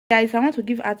Guys, I want to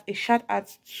give out a shout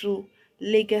out to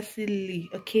Legacy Lee.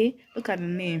 Okay, look at the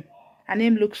name. Her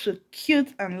name looks so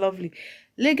cute and lovely.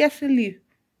 Legacy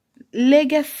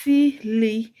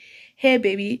Lee. Hey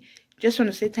baby, just want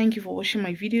to say thank you for watching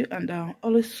my video and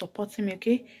always supporting me.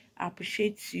 Okay, I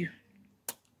appreciate you.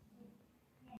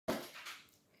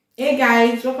 Hey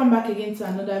guys, welcome back again to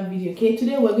another video. Okay,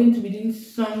 today we're going to be doing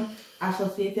song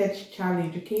associated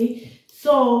challenge. Okay,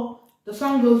 so the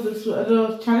song goes this way,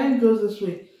 the challenge goes this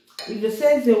way. If it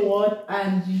says a word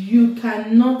and you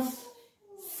cannot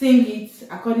sing it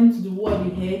according to the word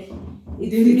you heard,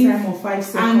 within the time of 5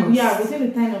 seconds. And yeah, within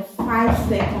the time of 5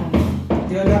 seconds.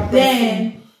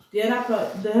 Then the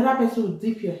other person will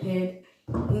dip your head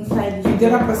inside if the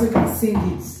other person can sing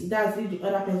it. That's if the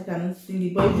other person cannot sing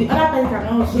it. But if the other person can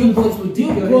also, you both will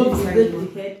dip your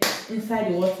head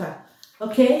inside the water.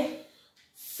 Okay?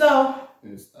 So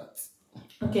let's start.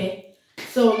 Okay.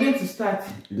 So we're going to start.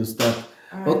 You start.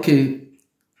 Okay.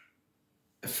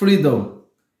 Freedom.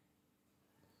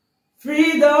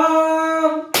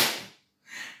 Freedom.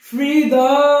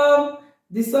 Freedom.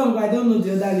 The song, I don't know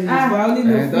the other lyrics, but I only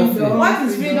know freedom. What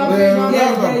is freedom?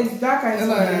 Yeah, there is that kind of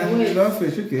song. Don't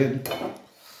fish, okay.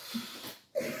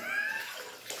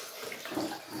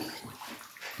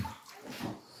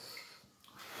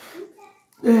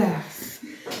 Yeah.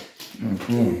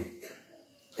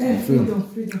 Freedom.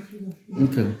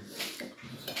 Okay.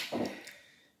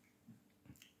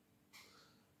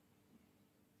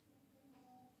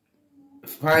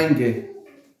 Fine girl.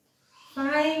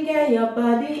 Fine girl, your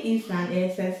body is an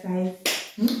exercise.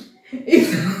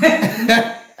 There's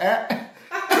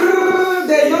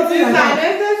nothing like that.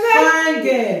 Fine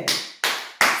girl.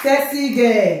 Sexy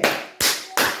girl.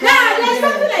 Yeah, there's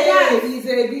something like that. He's a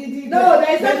BD. No,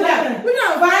 there's something like that. We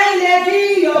don't fine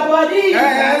lady, your body.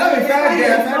 Let me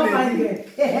fine girl.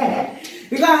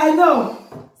 Because I know.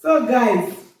 So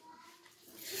guys.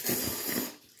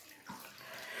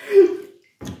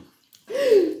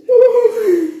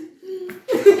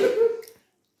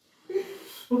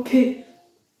 Okay.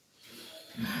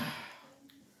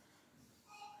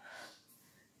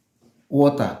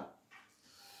 Water.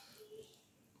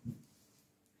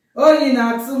 Oh, you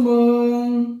not some no.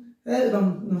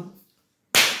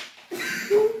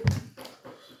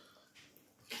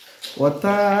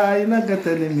 Water, you're not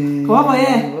telling me. Come on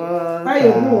here. Why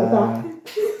you do water?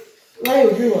 Why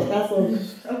you do water for me?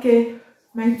 Okay,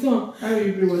 my turn. How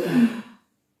you do water?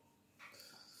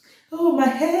 Oh, my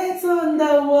head's on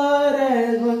the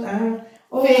water, but I'm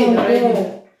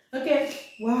already. Okay.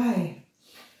 Why?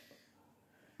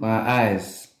 My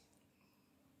eyes.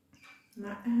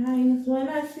 My eyes when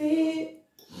I see.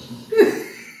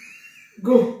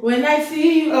 Go. When I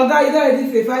see you. Oh, God, you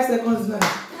don't need 5 seconds now.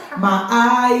 My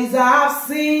eyes have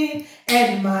seen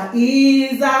and my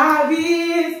ears have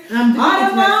heard. I'm doing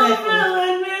it myself.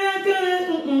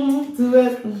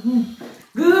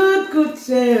 Good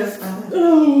chef.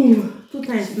 2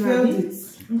 times. She failed it.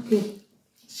 Okay.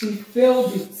 She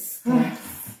failed it.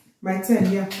 My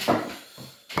turn, yeah.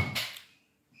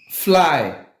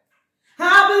 Fly. I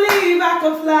believe I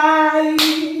can fly.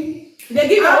 They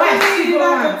give I believe I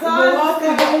can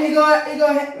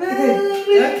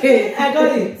Okay, I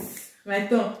got it. My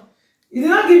turn. You did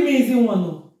not give me easy one,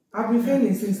 no. I've been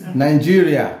failing since.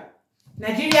 Nigeria.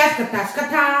 Nigeria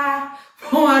skata.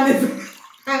 Go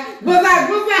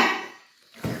back.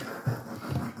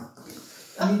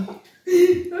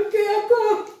 Okay, I go.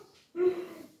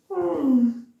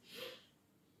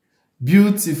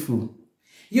 Beautiful.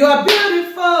 You are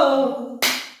beautiful.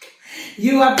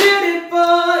 You are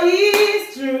beautiful.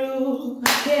 It's true.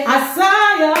 Okay. I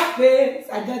saw your face.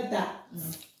 I got that.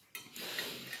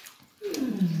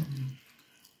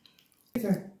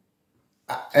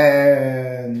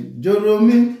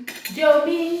 Joromi. Do.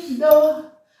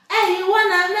 Hey, you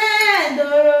wanna man?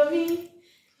 Doromi.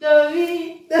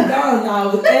 Down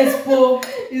now. Expo.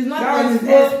 It's not down is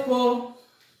Expo.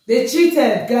 They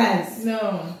cheated, guys. No.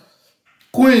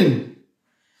 Queen.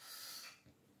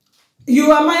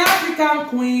 You are my African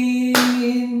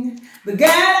queen. The girl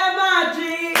of my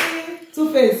dream.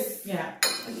 Two-Face. Yeah.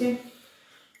 Okay.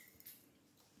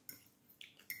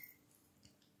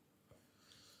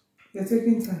 You're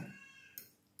taking time.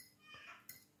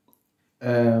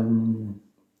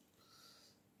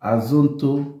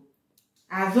 Azonto.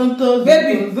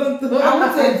 Baby, I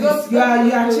won't take this. You are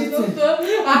cheating.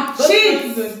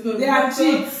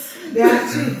 Cheats. They are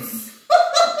cheats.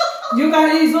 You can.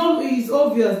 It's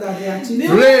obvious that they are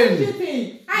cheating. Rain.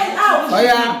 Oh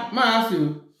yeah, I ask you.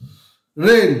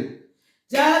 Rain.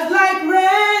 Just like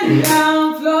rain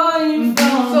down flowing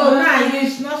from. So now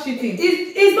it's not cheating.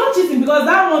 It's not cheating because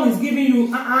that one is giving you.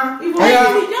 If you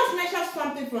just measure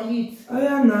something from it. Oh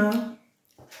yeah, now.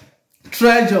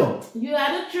 Treasure. You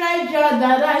are the treasure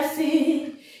that I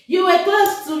see. You were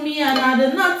close to me and I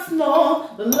did not know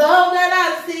the love that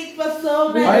I seek for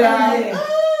so many years.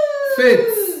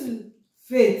 Faith.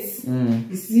 Faith.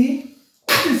 You see?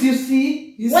 What is you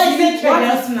see? You What see? is it? What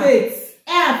is faith?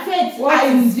 Yeah, faith. What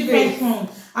in is different faith? songs.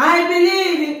 I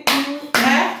believe in you.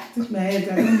 Eh? Took my head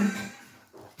down.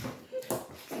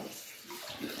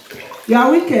 You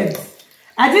are wicked.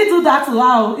 I didn't do that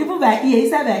wow. Even by ear,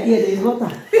 inside my ear, there is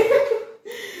water.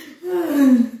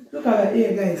 Look at my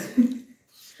ear, guys.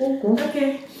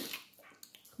 Okay.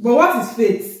 But what is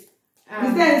faith?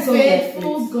 Is there any song like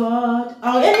faithful faith? God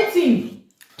or anything?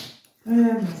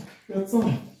 Your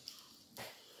tongue.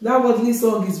 That worldly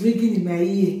song is ringing in my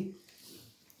ear.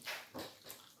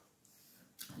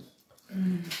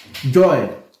 Joy.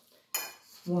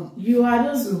 1, You are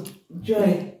the 2, joy.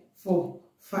 3, 4,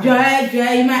 5. Joy,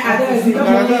 joy, you might add Joy, this. No,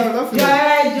 Joy, joy,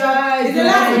 It's the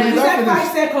last one. You Don't said finish.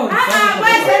 5 seconds.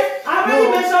 why is it? I already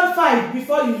mentioned 5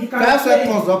 before you can 5 play it.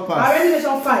 seconds up I pass. already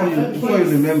mentioned 5 Before you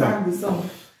remember. sang the song.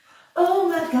 Oh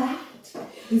my God.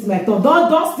 This is my turn.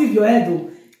 Don't stick your head though.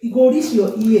 It go reach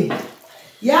your ear.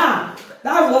 Yeah.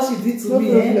 That's what she did to me.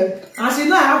 And she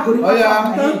know I have go reach Oh, yeah.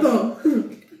 my head.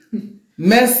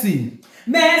 Mercy.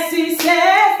 Mercy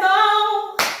says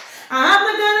no. I'm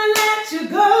not gonna let you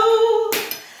go.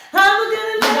 I'm not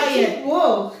gonna let you go.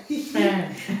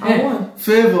 I won.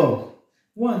 Favor.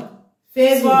 1,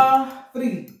 Favor.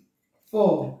 3,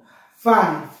 4,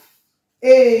 5.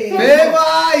 Hey.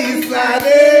 Favor is a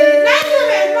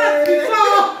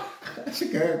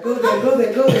Go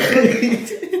there.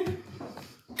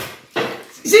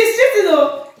 She's cheating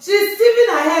though. She's tipping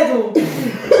her head though.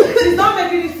 She's not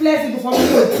making it flexible for me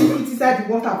to tip it inside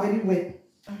the water very well.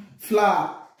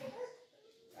 Flower.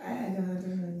 I don't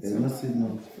know. They must say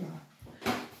no.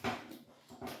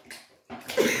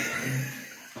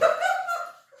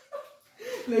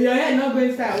 No, your head not going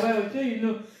inside. Well, sure you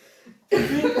know.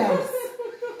 3 times.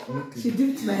 Okay. She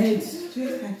dipped my head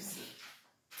 3 times.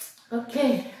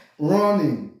 Okay.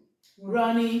 Running.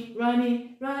 Running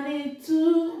to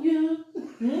you.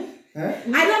 Eh? I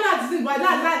don't know how to sing, but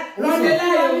that's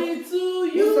running to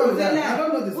you. Who sang that? I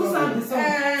don't know the Who song. sang the song?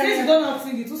 Since you don't know how to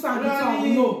sing it, who sang the song? We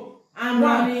know. I'm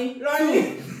 1,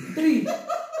 running. 2, 3,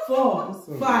 4,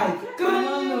 5. Come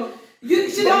on.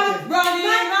 She don't running.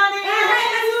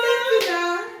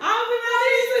 I'll be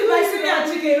running to my senior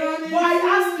chicken. But I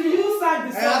asked you, who sang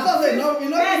the I song? thought they know. You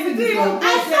know Yes, the the song. I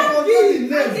sang I it.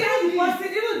 forgot the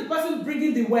name. Even the person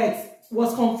bringing the words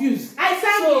was confused. I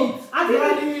sang So, it. I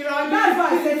think that's why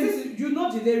I said, since you know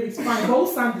the lyrics, fine. But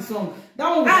who sang the song? That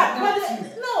one was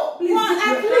No, please. one,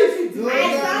 at least No, I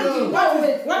sang no, it. no. What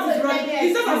What is was running? my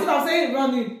It's just as if I'm saying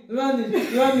running. We know I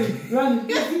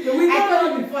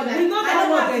told you before that. We know I that don't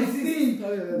word want to exists. sing.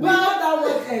 We know that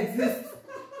word exists.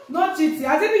 Not cheating. I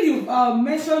think you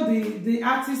mentioned the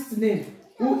artist's name.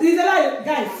 Is a lie,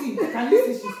 guys. See, can you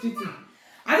see she's cheating?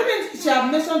 I think she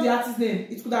had mentioned the artist's name.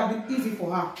 It could have been easy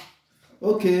for her.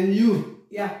 Okay, you.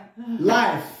 Yeah.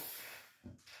 Life.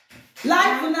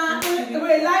 Life now.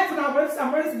 Wait, life now. I'm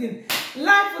already singing.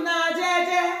 Life now,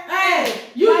 JJ. Hey,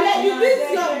 you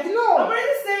did your I'm no.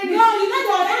 already saying it. No, you know Because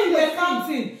what when you I'm were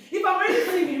counting. If I'm already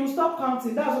singing, you will stop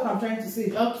counting. That's what I'm trying to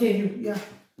say. Okay. Yeah.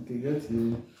 Okay, get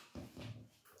you.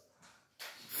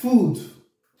 Food.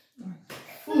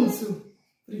 1, 2,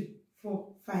 3,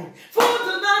 4, 5. Food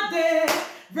do not day,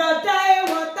 brother,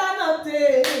 water not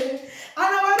day.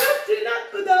 And our routine not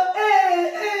to the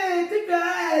dip your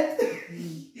head.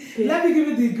 Let me give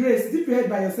you the grace. Dip your head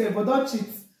by yourself, but don't cheat.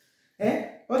 Eh?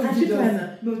 What did you do?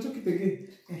 No, choke it again.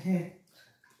 Okay.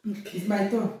 It's my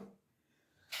turn.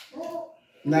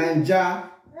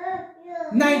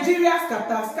 Nigeria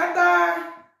scatter.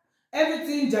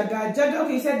 Everything jaga.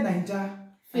 Okay, you said Niger.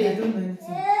 I don't know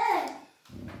anything.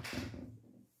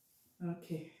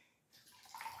 Okay.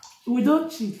 We don't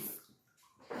cheat.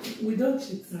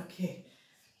 Okay.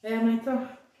 My turn.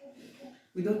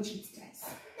 We don't cheat, guys.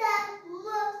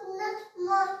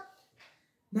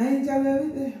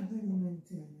 Nigeria.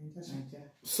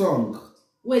 Song.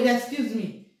 Wait, excuse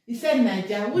me. You said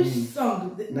Niger. Which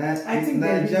song? I think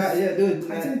there is. Yeah, I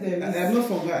think there is. I have no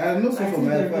song. I have no song from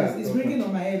my head. It's ringing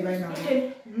on my head right now.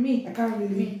 Okay, me. I can't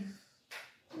really.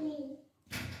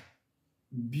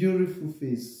 Beautiful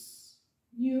face.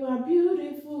 You are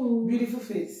beautiful. Beautiful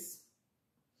face.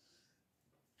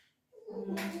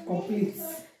 Complete.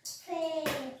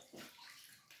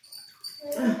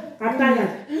 I'm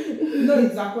tired. No,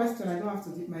 it's a question. I don't have to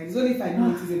dip my. It's only if I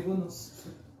know it is a bonus.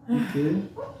 So. Okay.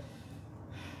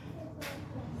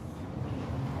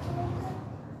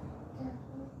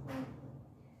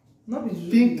 Not be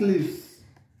Pink lips.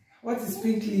 What is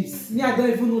Pink Lips? Me, I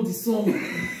don't even know the song.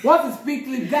 What is Pink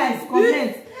Lips? Guys,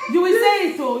 comment. You will say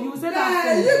it, so you will say that.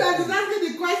 Yeah, you guys is asking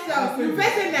the question. You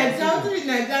first say Nigeria, to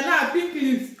Nigeria, now Pink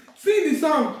Lips. Sing the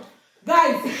song.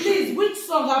 Guys, please, which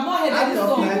song? I've not heard any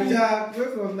song. Nigeria,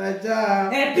 we're from Nigeria.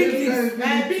 Pink Lips.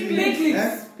 Pink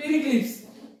Lips. Pink Lips.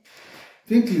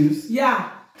 Pink Lips?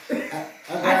 Yeah.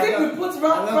 I think we put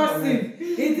wrong person.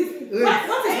 What is Pink? I've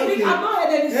not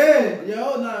heard any song. Hey, yo,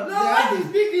 no, what is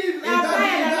Pink Lips? I'm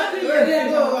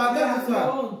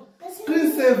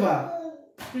Screensaver.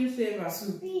 Screensaver.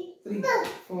 2, 3,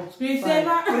 4.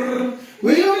 Screensaver.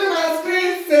 Will you be my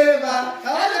screensaver?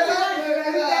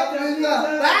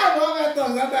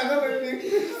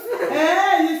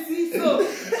 Hey, you see, so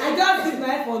I just did my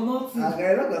head for nothing.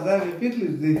 Okay, look at that. Pink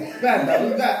Lips.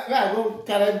 Go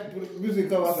carry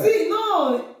music over. See, no,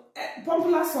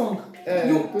 popular song.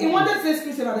 He wanted to say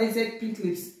screensaver, then he said Pink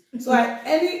Lips. So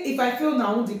if I fail now, I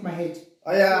won't dig my head.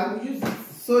 Oh yeah. We'll use it.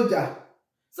 Soldier.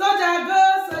 Soldier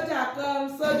go, soldier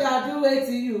come, soldier do what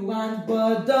you want,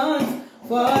 but don't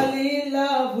fall in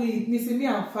love with Missy Me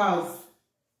and Fowls.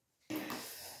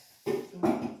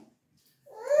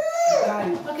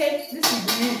 Okay, this is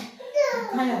the name.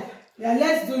 Yeah,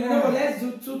 let's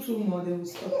do two more, then we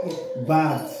stop here.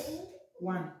 Bad.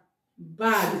 1.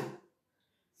 Bad.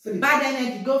 3. Bad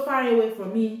energy, go far away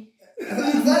from me. Is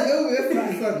that your way?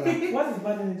 What is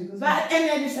bad energy? Bad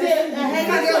energy, stay ahead.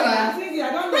 I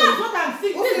don't know. That's what I'm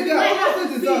singing. This is the way I have to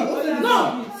sing. No,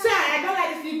 sir, I don't like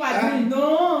to sleep at me. No.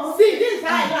 See, this is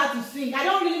how I know how to sing. I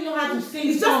don't really know how to sing.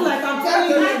 It's just like I'm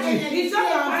telling you. It's just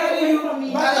like I'm telling you.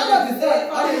 But I don't know the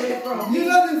song. You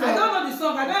know the song? I don't know the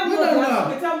song. I don't even know the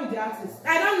artist. Tell me the artist.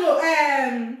 I don't know.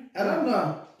 I don't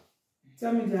know.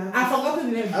 Tell me the artist. I've forgotten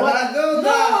the name. I don't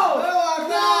know.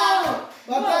 No.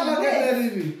 But I'm not getting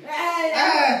it.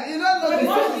 You don't know the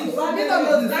song. You don't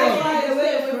know the That's song. why you're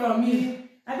away from me.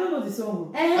 I don't know the song.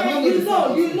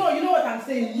 You know what I'm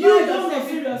saying. You don't know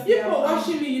seriously. People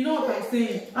watching me, you know what I'm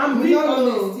saying. I'm being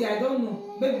honest. I don't know.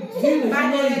 Baby, do you know?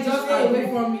 Bad energy, just stay away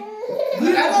from me. I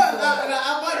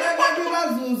don't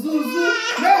know. So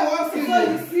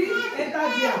you see, enter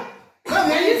there.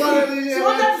 She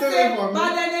wanted to say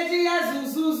bad energy, yes,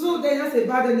 zoo. Then just say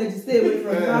bad energy, stay away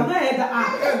from me. I've not heard that.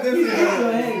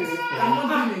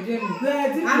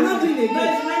 I'm not doing it again.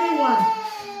 There's many one.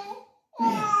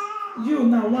 You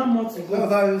now, one more to go.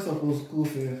 That's how you're supposed to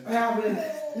say. I have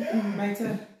my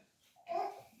turn.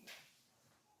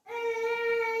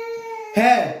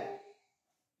 Hair.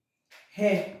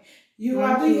 You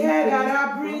are the hair that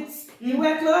I breathe. You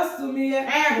were close to me. Oh no, you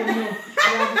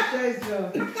are the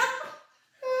treasure.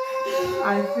 I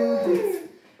feel this.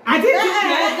 I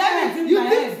did You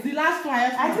did the last one.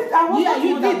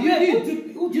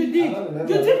 You did.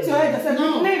 You dipped your head yourself.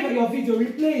 Replay your video.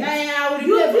 Replay it.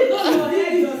 You dipped your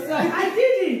head yourself. I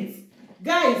didn't.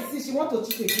 Guys, see, she want to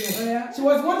cheat again. She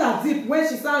was one that dipped when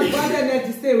she sang bad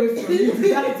energy, stay away from you.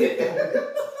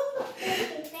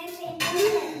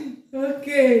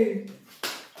 Okay.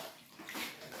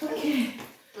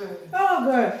 Oh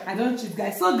god. I don't cheat,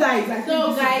 guys. So guys,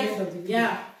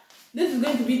 yeah. This is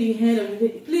going to be the end of the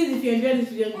video. Please, if you enjoyed this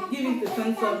video, give it a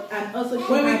thumbs up and also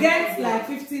when we get like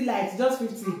 50 likes, just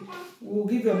 50, we'll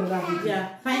give you another video.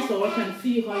 Yeah. Thanks for watching.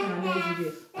 See you all in my next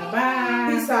video. Bye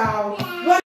bye. Peace out.